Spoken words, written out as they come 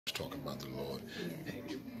Talking about the Lord.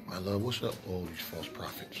 Hey, my love, what's up with all these false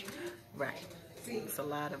prophets? Right. It's a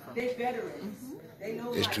lot of them. They're veterans. They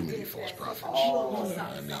know There's too many false prophets.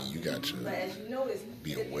 I mean, you got to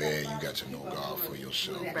be aware. You got to know God for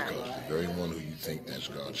yourself, because the very one who you think that's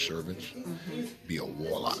God's servants be a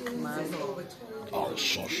warlock or a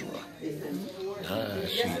sorcerer.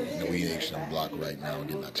 We in some block right now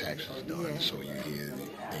getting our taxes done, so you hear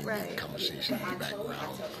the conversation in the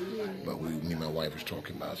background. But me and my wife was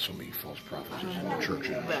talking about so many false prophets in the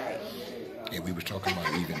churches. And we were talking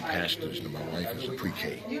about even pastors. And my wife is a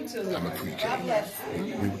pre-K. I'm a pre-K.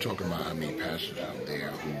 We were talking about how many pastors out there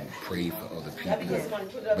who pray for other people,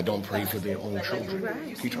 but don't pray for their own children.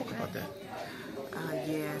 Can you talk about that?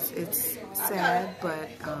 Yes, it's sad, but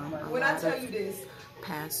a lot of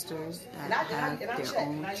pastors that have their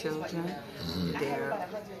own children,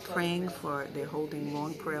 they're holding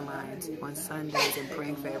long prayer lines on Sundays and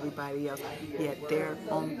praying for everybody else, yet their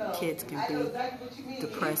own kids can be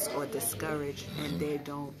depressed or discouraged, and they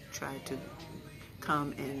don't try to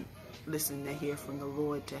come and listen to hear from the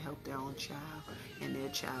Lord to help their own child, and their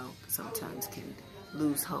child sometimes can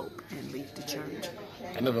lose hope and leave the church.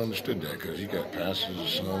 I never understood that, because you got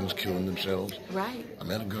pastors' sons killing themselves. Right. A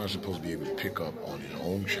man of God is supposed to be able to pick up on his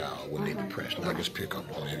own child when they're depressed, not just pick up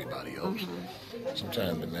on everybody else.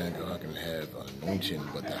 Sometimes the man of God can have an anointing,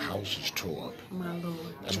 but the house is tore up. My Lord.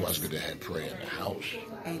 That's why it's good to have prayer in the house.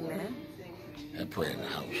 Amen. Have prayer in the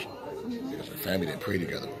house. Because a family that pray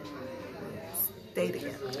together, stay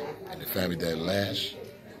together. and the family that lasts,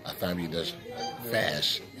 a family that's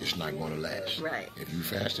fast is not going to last. Right. If you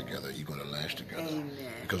fast together, you're going to last together. Amen.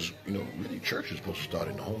 Because, really, church is supposed to start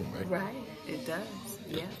in the home, right? Right. It does.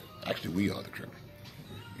 Yeah. Actually, we are the church.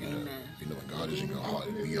 Amen. When God is in your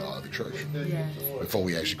heart, we are the church. Yeah. Before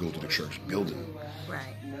we actually go to the church building,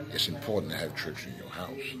 Right. it's important to have church in your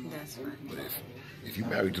house. That's right. But if you're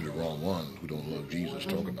married to the wrong one who don't love Jesus,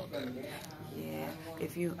 talk about that. Yeah,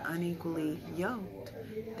 if you're unequally yoked,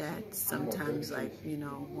 that sometimes,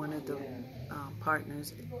 one of the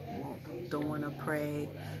partners don't want to pray,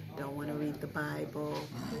 don't want to read the Bible,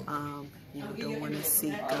 don't want to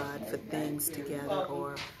seek God for things together,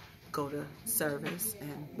 or go to service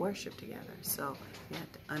and worship together. So you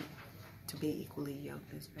have to be equally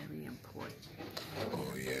yoked is very important.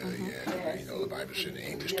 Oh, yeah. The Bible said in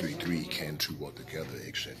Amos 3:3, can two walk together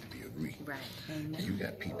except to be agreed. Right. Amen. And you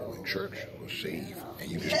got people in church who are saved, and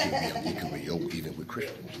you just still be unequally yoked even with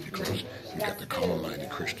Christians, because you got the common-minded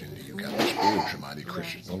Christian, and you got the spiritual-minded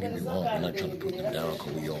Christians. Don't get me wrong, we're not trying to put them down,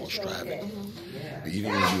 because we all striving. But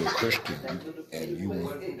even when you're a Christian and you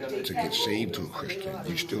want to get saved to a Christian,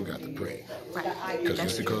 you still got to pray. Because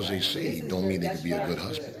just because they saved don't mean they could be a good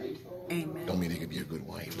husband. Amen. Don't mean they could be a good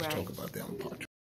wife. Let's talk about that on part 2.